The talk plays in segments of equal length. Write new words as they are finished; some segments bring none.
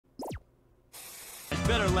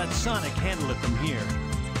better let Sonic handle it from here.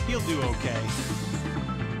 He'll do okay.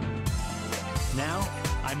 Now,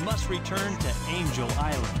 I must return to Angel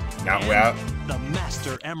Island. Not without the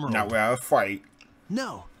Master Emerald. Not without a fight.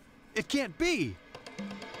 No, it can't be.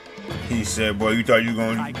 He said, boy, you thought you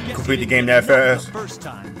were gonna complete the game that fast? The first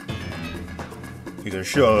time. He said,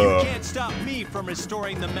 shut up. You can't stop me from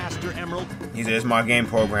restoring the Master Emerald. He said, it's my game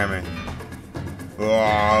programming.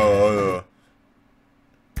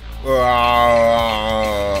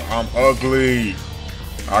 I'm ugly.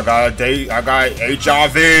 I got a date. I got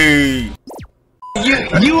HIV.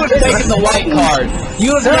 You have taken the white card.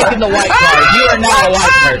 You have taken the white card. You are not a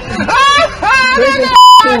white person.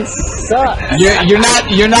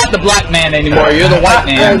 You're not the black man anymore. You're the white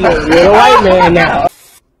man. You're the white man now.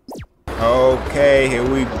 Okay, here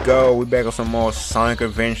we go. We back on some more Sonic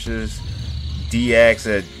Adventures DX,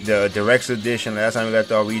 the Deluxe Edition. Last time we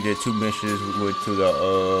left off, we did 2 missions. We went to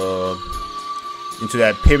the into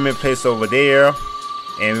that pyramid place over there,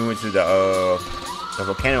 and we went to the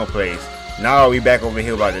volcano place. Now we back over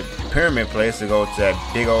here by the pyramid place to go to that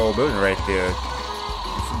big old building right there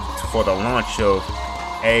for the launch of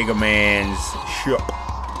Egg Man's ship.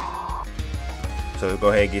 So we'll go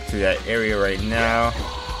ahead and get to that area right now.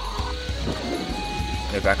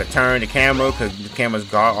 If I could turn the camera, because the camera's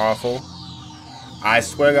god awful. I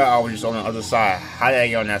swear to God, I was just on the other side. How did I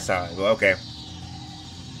get on that side? Well, okay.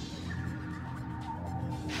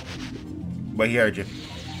 But he heard you.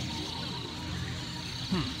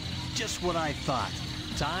 Just what I thought.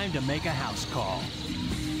 Time to make a house call.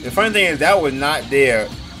 The funny thing is, that was not there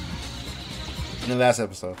in the last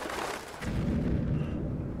episode.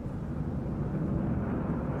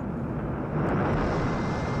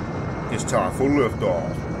 It's time for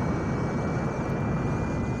liftoff.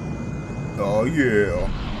 Oh yeah.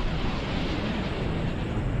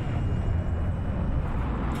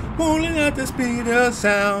 Pulling at the speed of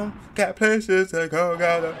sound. Got places to go,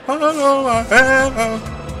 gotta follow my hand.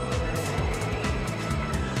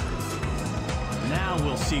 Now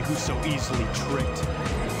we'll see who's so easily tricked.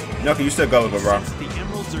 Knuckle, you still gullible, bro. The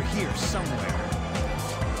emeralds are here somewhere.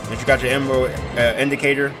 If you got your emerald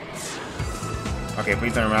indicator. Okay,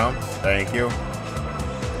 please turn around. Thank you.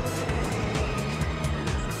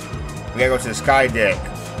 We gotta go to the sky deck.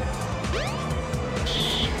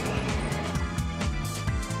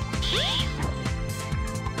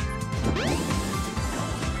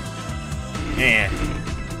 Man.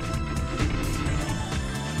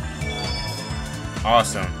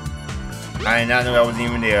 Awesome. I did not know that was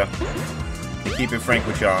even there. To keep it frank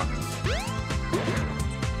with y'all.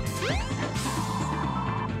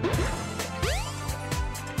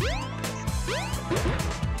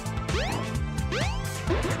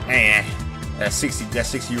 Man, that's 60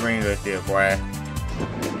 rings right there, boy.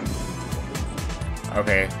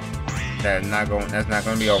 Okay. That's not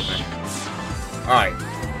gonna be open. Alright.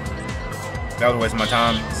 That was a waste of my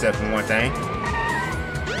time, except for one thing.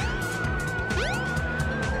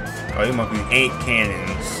 Oh, these must be 8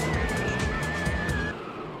 cannons.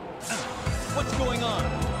 What's going on?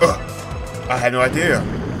 I had no idea.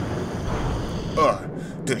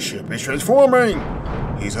 The ship is transforming.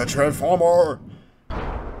 He's a transformer.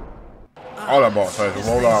 All that boss has to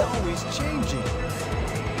roll out. Always changing.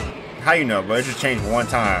 How you know, bro? It just changed one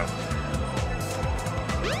time.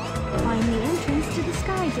 Find the entrance to the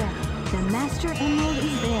sky deck. The Master Emerald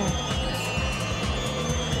is there.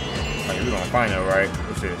 Okay, we're gonna find it, right?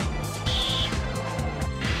 What's this?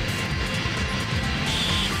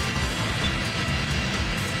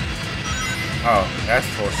 Oh, that's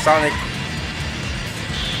for Sonic.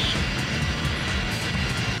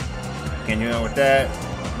 Can you know what that?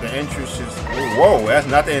 The entrance is. Oh, whoa, that's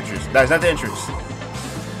not the entrance. That's not the entrance.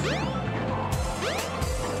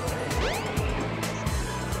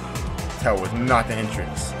 That was not the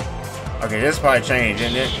entrance. Okay, this probably changed,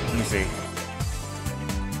 didn't it? Let me see.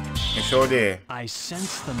 It sure did. I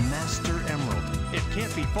sense the Master Emerald. It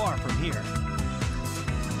can't be far from here.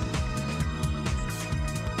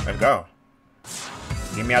 Let's go.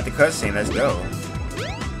 Get me out the cutscene. Let's go.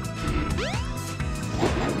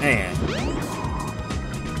 Man.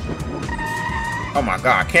 Oh my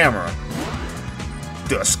God, camera.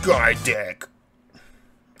 The sky deck.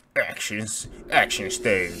 Action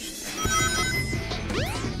stage.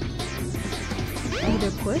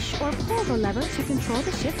 Either push or pull the lever to control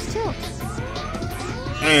the ship's tilt.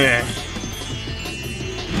 Man.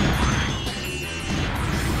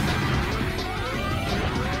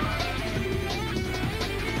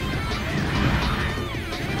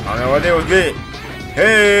 I don't know what they was good.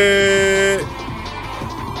 Hey!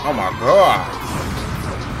 Oh my God!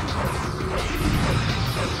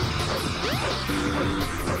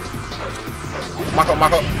 Mako,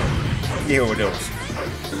 Mako. Get with those.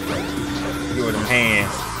 Get with them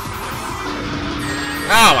hands.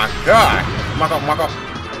 Oh my god. Mako, Mako.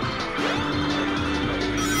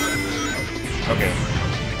 Okay.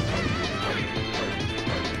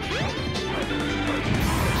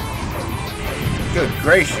 Good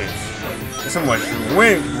gracious. There's so much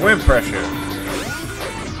wind pressure.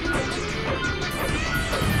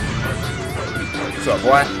 What's up,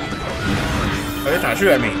 boy? Oh, they're trying to shoot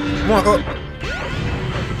at me. Mako.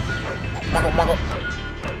 Mako, Mako.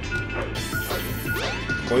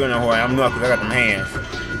 Boy, you don't know who I am. Knuckles. I got them hands.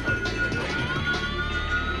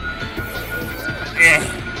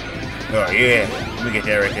 Oh, yeah. Let me get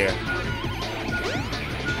that right there.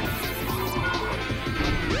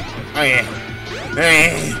 Oh, yeah.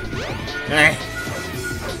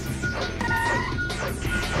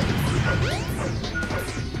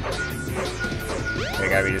 They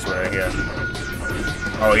gotta be this way right here.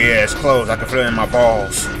 Oh, yeah. It's closed. I can feel it in my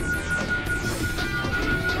balls.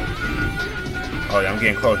 Oh, yeah. I'm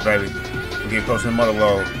getting close, baby. I'm getting close to the mother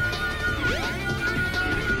load.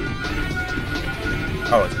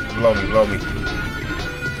 Oh, it's below me, below me.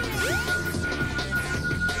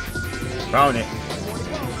 Found it.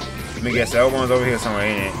 Let me guess, the other one's over here somewhere,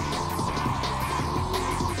 ain't it?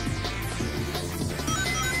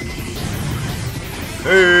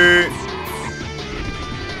 Hey!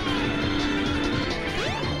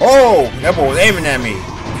 Oh! That boy was aiming at me.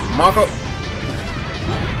 Mako.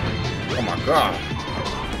 Oh my god.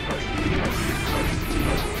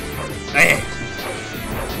 Man.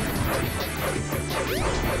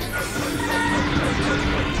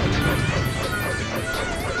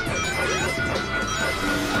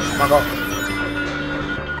 Mako.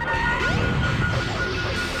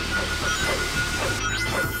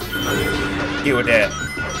 Get with that.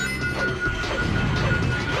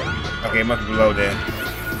 Okay, it must be below there.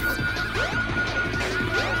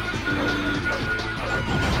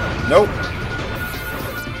 Nope.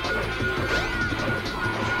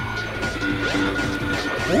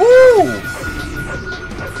 Woo!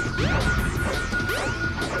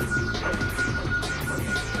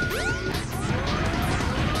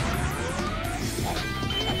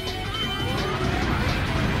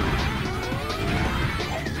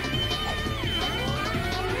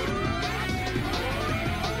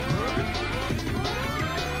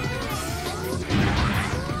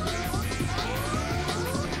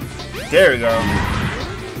 There we go.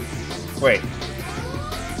 Wait.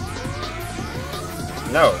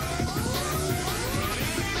 No.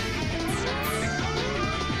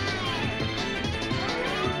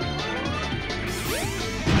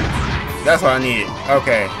 That's what I needed.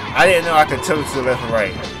 Okay. I didn't know I could tilt to the left or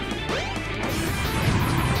right.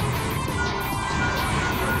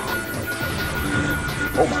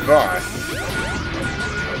 Oh my god.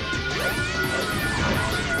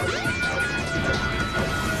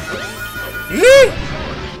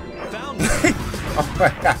 Found me. Oh my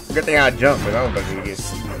god. Good thing I jumped, but I was about to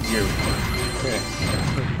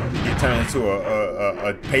get turned into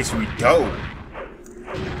a pastry dough.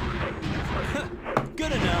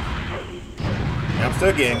 Good enough. I'm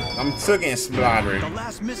still getting slaughtered. The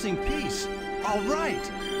last missing piece. All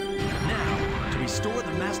right. Now to restore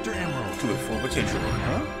the Master Emerald To its full potential.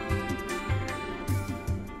 Huh?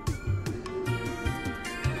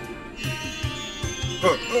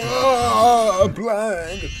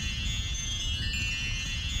 Blind.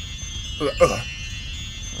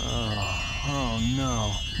 Oh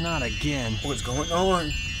no, not again. What's going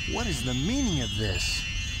on? What is the meaning of this?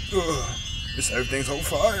 This everything's on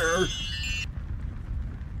fire.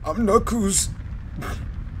 I'm Knuckles.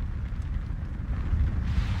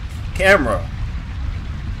 Camera.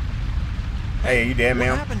 Hey, you there, What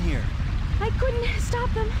ma'am? happened here? I couldn't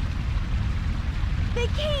stop them. They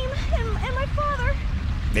came, and my father.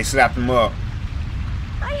 They slapped him up.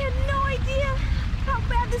 I had no idea how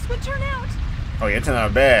bad this would turn out. Oh, yeah, it turned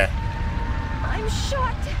out bad. I'm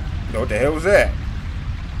shocked. What the hell was that?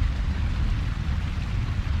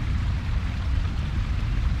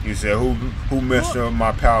 You said who messed up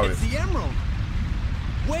my palette? It's the emerald.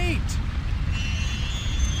 Wait.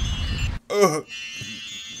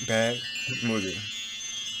 Bad. What was it?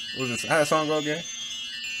 What was this? How that song go again?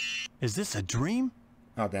 Is this a dream?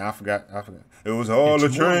 Oh damn, I forgot. It was all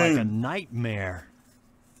It's a more like a dream. nightmare.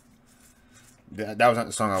 That was not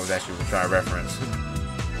the song I was actually trying to reference.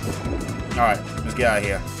 Alright, let's get out of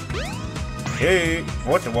here. Hey,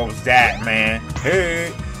 what was that, man?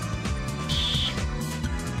 Hey.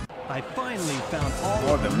 I finally found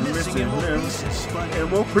all the the missing emerald pieces, but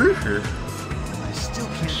Emerald pieces. I still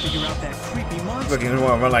can't figure out that creepy monster. Look, you want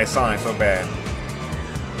to run like Sonic so bad.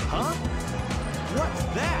 Huh? What's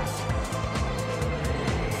that?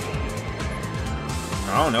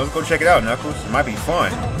 I don't know. Let's go check it out, Knuckles. It might be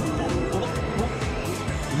fun.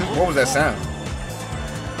 What was that sound?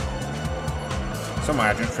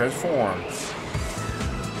 Somebody just transformed.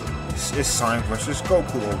 It's Sonic versus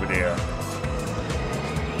Goku over there.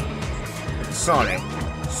 It's Sonic.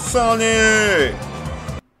 Sonic!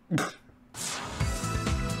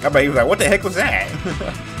 I bet he was like, what the heck was that?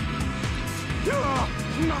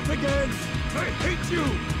 Not again! I hate you!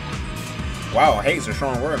 Wow, hate's a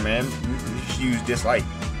strong word, man. You should use dislike.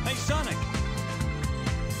 Hey, Sonic!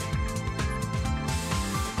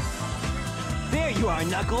 There you are,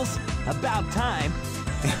 Knuckles. About time.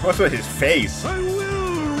 What's with his face? I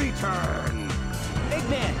will return! Big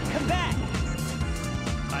man, come back!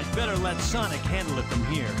 I'd better let Sonic handle it from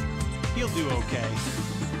here. He'll do okay.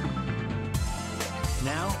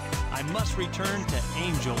 Now, I must return to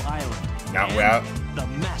Angel Island. Not without the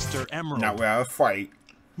Master Emerald. Not without a fight.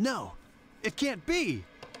 No, it can't be.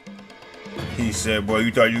 He said, boy,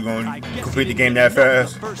 you thought you were gonna complete the game didn't that get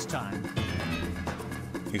fast? the first time.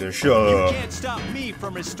 He said, shut You up. can't stop me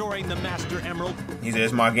from restoring the Master Emerald. He said,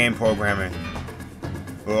 it's my game programming.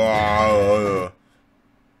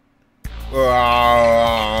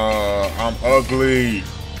 I'm ugly.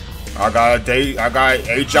 I got a date. I got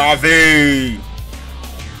HIV.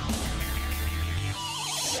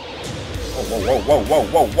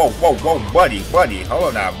 Whoa, buddy. Hold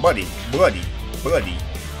on now, buddy.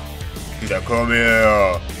 He said, come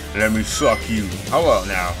here. Let me suck you. Hold up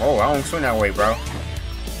now. Oh, I don't swing that way, bro.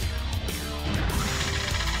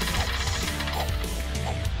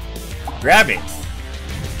 Grab it.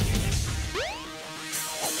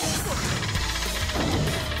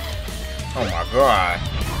 Oh my god.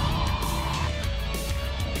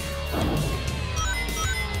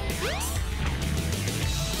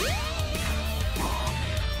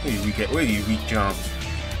 Where these weak jumps?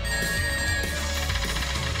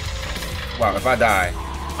 Wow, if I die,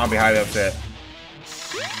 I'll be highly upset.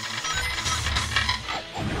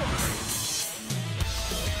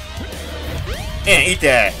 And eat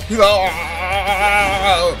that. He's like,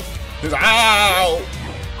 ow! He's like, ow!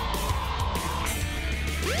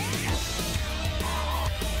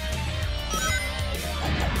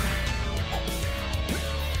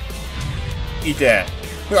 Eat that.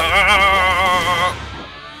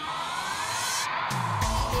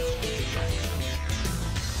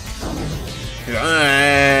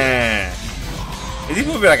 Is he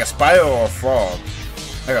supposed to be like a spider or a frog?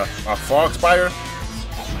 Like a frog spider?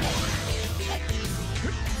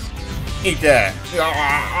 Eat that.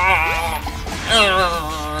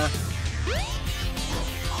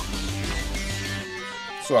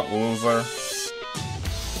 What's up, loser?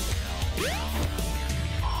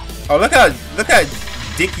 Oh, look how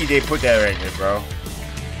dicky they put that right there, bro.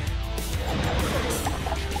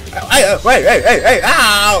 Hey,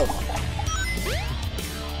 ow!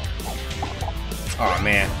 Oh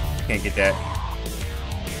man, can't get that.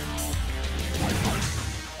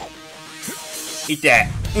 Eat that.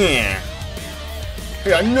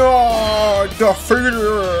 Yeah, no,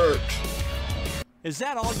 defeated. Is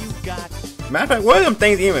that all you got? Matter of fact, where do them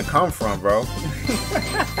things even come from, bro?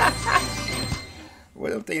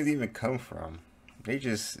 Where do them things even come from? They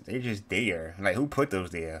just there. Like, who put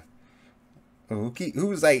those there? Who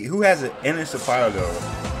has an endless supply of those?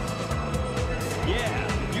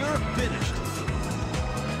 Yeah, you're finished.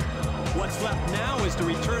 What's left now is to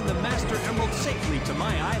return the Master Emerald safely to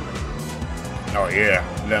my island. Oh yeah,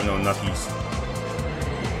 let them know Knuckies.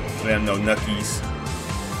 Let them know Knuckies.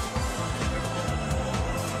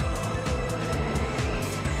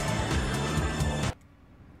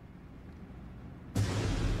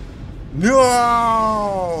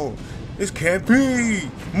 No! This can't be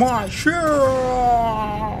my share!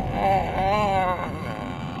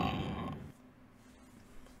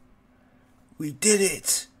 We did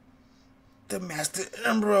it! The Master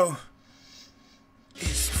Emerald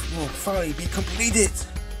will finally be completed.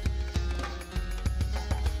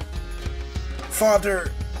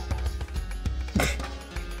 Father.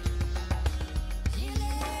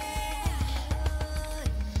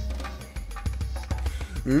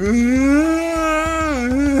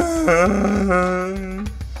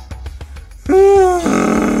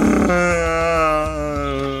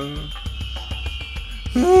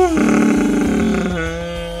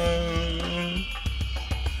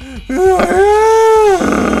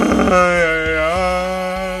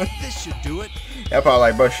 This should do it. That probably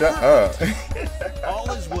like, bro, shut up.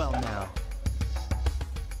 All is well now.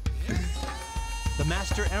 The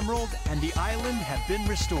Master Emerald and the island have been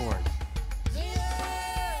restored.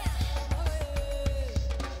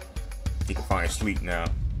 He can find sleep now.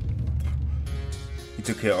 He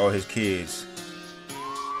took care of all his kids.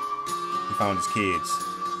 He found his kids.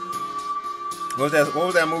 What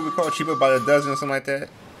was that movie called? Cheaper by the Dozen or something like that?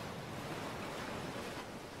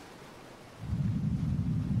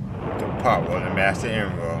 The power of the Master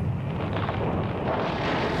Emerald.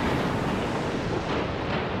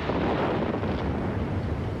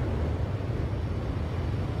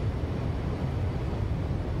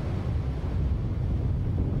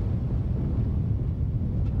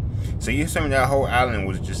 So you're saying that whole island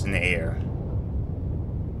was just in the air?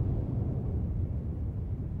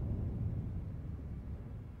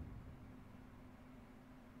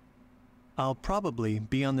 I'll probably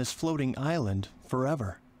be on this floating island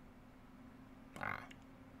forever.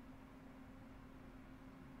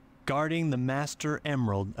 Guarding the Master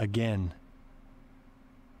Emerald again.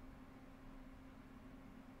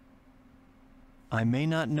 I may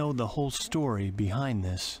not know the whole story behind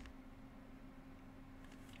this,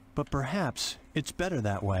 but perhaps it's better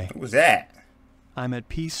that way. What was that? I'm at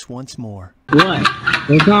peace once more. What?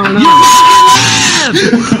 What's going on?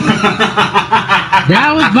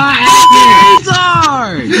 That was by accident.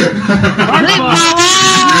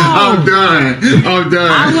 I'm done. I'm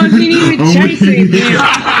done. I wasn't even chasing him.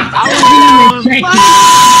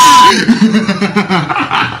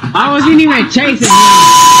 I wasn't even chasing him.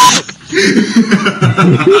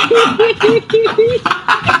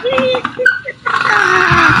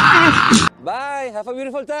 Bye. Have a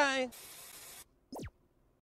beautiful time.